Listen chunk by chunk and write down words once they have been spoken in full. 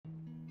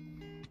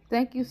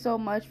Thank you so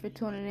much for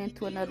tuning in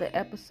to another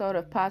episode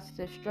of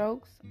Positive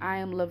Strokes. I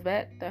am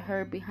Lavette, the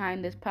her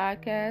behind this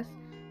podcast,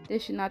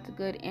 dishing out the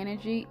good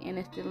energy and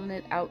instilling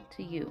it out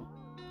to you.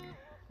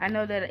 I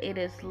know that it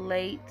is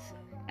late.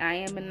 I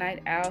am a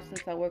night owl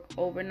since I work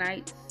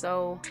overnight,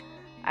 so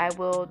I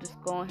will just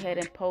go ahead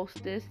and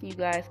post this. You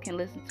guys can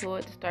listen to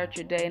it to start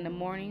your day in the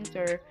mornings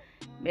or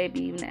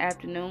maybe even the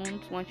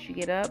afternoons once you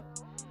get up.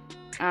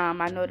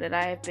 I know that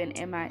I have been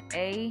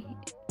MIA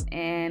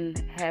and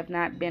have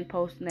not been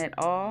posting at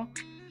all,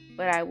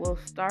 but I will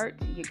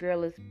start. Your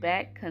girl is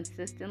back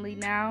consistently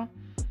now.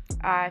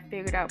 I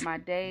figured out my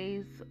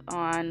days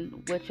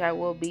on which I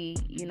will be,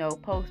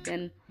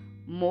 posting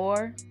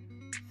more.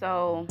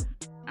 So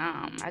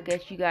I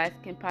guess you guys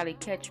can probably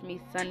catch me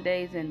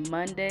Sundays and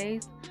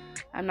Mondays.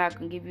 I'm not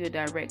going to give you a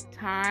direct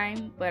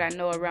time, but I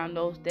know around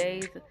those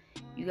days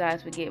you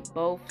guys will get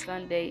both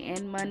Sunday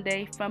and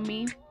Monday from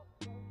me.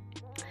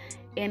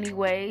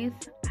 Anyways,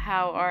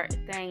 how are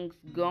things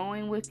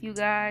going with you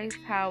guys?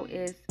 How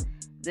is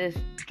this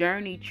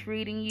journey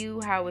treating you?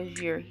 How is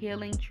your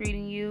healing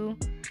treating you?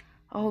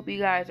 I hope you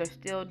guys are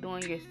still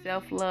doing your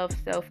self-love,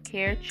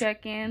 self-care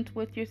check-ins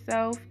with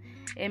yourself.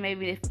 And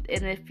maybe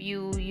if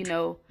you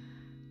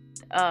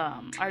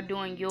are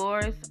doing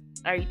yours,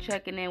 are you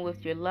checking in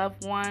with your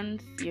loved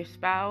ones, your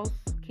spouse,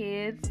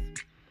 kids?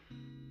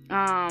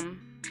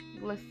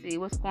 Let's see,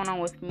 what's going on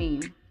with me?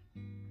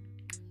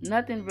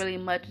 Nothing really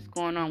much is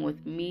going on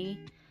with me.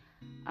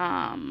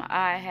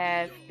 I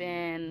have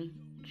been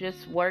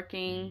just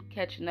working,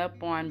 catching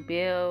up on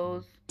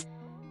bills.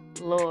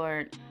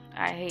 Lord,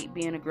 I hate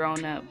being a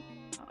grown-up.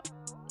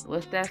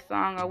 What's that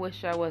song? I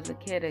wish I was a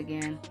kid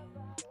again.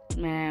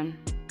 Man.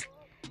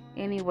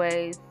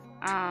 Anyways,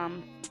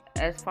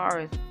 as far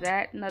as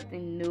that,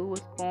 nothing new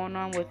is going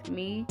on with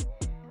me.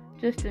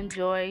 Just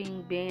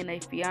enjoying being a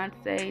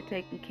fiance,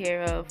 taking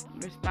care of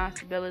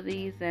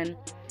responsibilities, and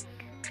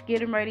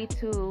getting ready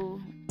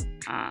to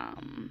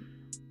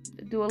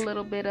do a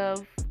little bit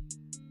of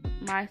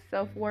my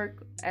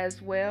self-work as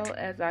well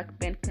as I've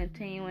been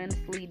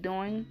continuously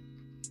doing.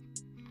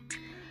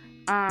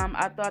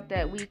 I thought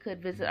that we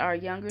could visit our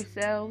younger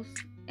selves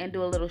and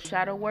do a little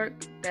shadow work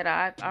that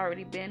I've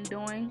already been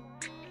doing.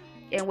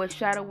 And what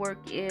shadow work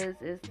is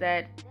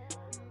that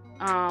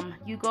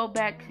you go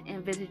back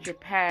and visit your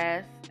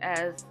past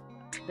as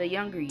the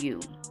younger you,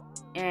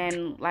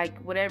 and like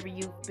whatever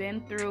you've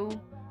been through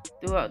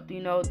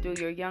through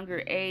your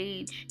younger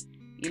age,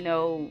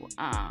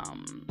 I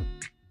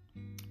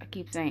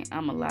keep saying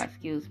I'm a lot,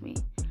 excuse me.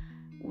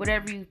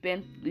 Whatever you've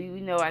been,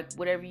 like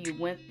whatever you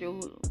went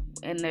through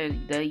in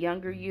the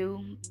younger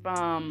you,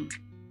 from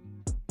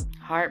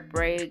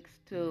heartbreaks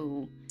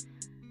to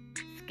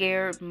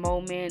scared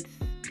moments,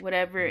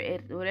 whatever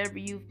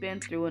you've been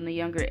through in the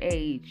younger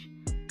age,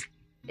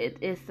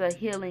 it's a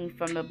healing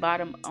from the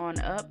bottom on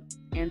up,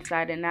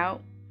 inside and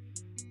out.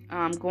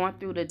 Going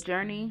through the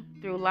journey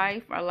through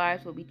life, our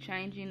lives will be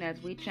changing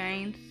as we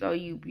change. So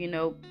you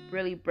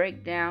really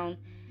break down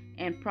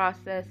and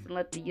process and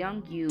let the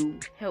young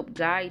you help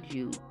guide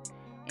you,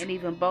 and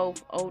even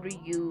both older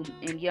you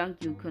and young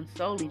you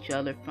console each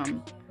other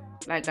from,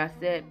 like I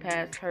said,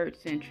 past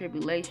hurts and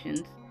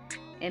tribulations,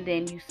 and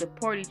then you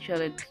support each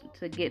other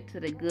to get to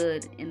the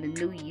good in the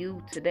new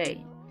you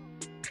today.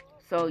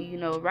 So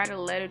write a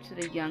letter to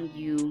the young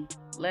you,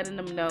 letting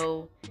them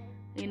know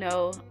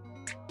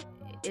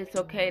it's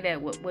okay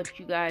that what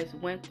you guys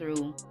went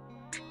through,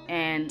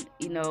 and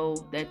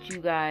that you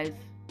guys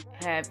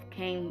have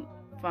came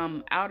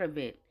from out of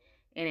it,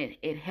 and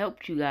it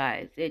helped you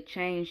guys. It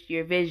changed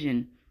your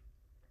vision.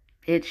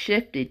 It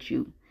shifted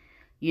you,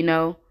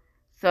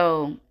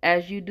 So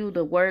as you do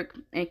the work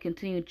and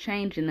continue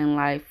changing in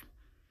life,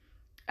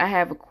 I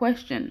have a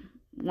question.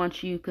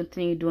 Once you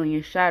continue doing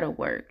your shadow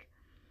work,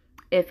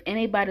 if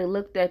anybody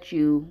looked at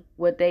you,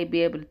 would they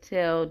be able to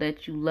tell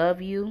that you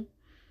love you,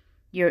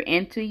 you're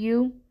into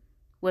you?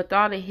 With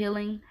all the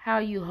healing, how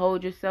you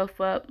hold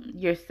yourself up,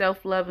 your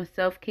self-love and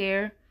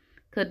self-care,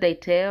 could they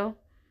tell?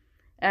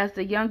 As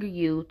the younger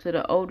you to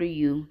the older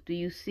you, do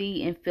you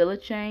see and feel a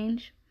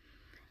change?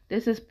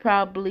 This is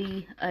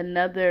probably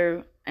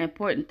another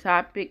important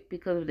topic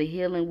because of the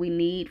healing we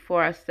need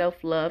for our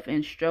self-love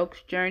and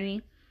strokes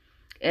journey.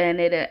 And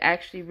it'll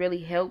actually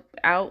really help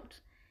out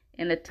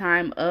in the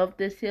time of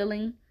this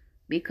healing,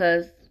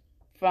 because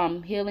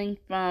from healing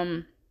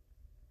from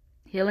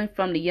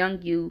the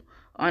young you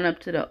on up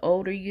to the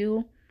older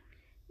you,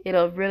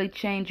 it'll really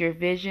change your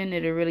vision.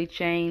 It'll really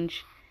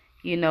change,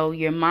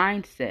 your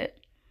mindset.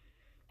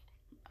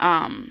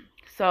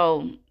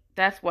 So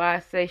that's why I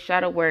say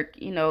shadow work,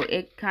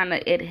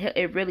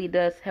 it really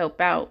does help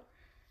out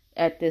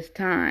at this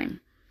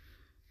time.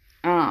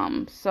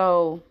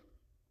 So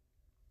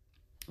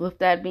with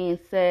that being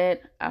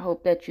said, I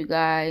hope that you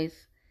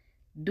guys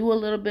do a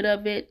little bit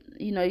of it.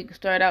 You can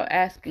start out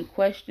asking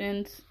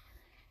questions,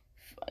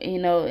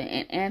 and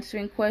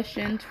answering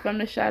questions from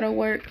the shadow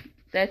work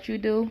that you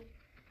do.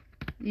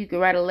 You can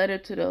write a letter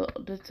to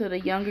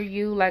the younger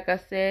you. Like I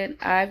said,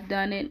 I've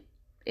done it.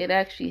 It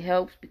actually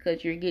helps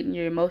because you're getting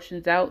your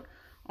emotions out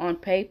on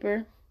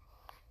paper.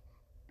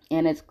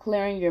 and it's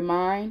clearing your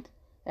mind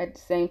at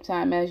the same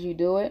time as you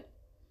do it.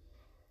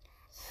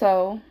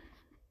 So,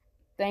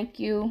 thank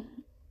you.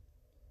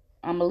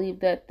 I'm going to leave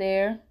that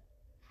there.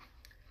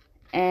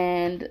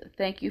 And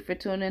thank you for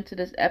tuning into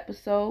this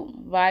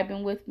episode,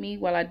 vibing with me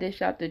while I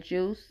dish out the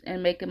juice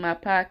and making my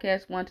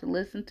podcast one to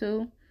listen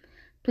to.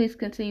 Please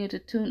continue to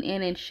tune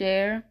in and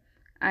share.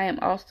 I am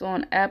also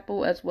on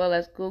Apple as well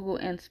as Google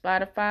and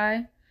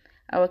Spotify.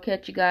 I will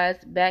catch you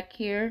guys back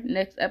here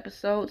next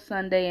episode,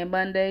 Sunday and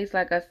Mondays,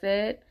 like I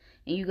said.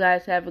 And you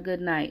guys have a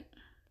good night.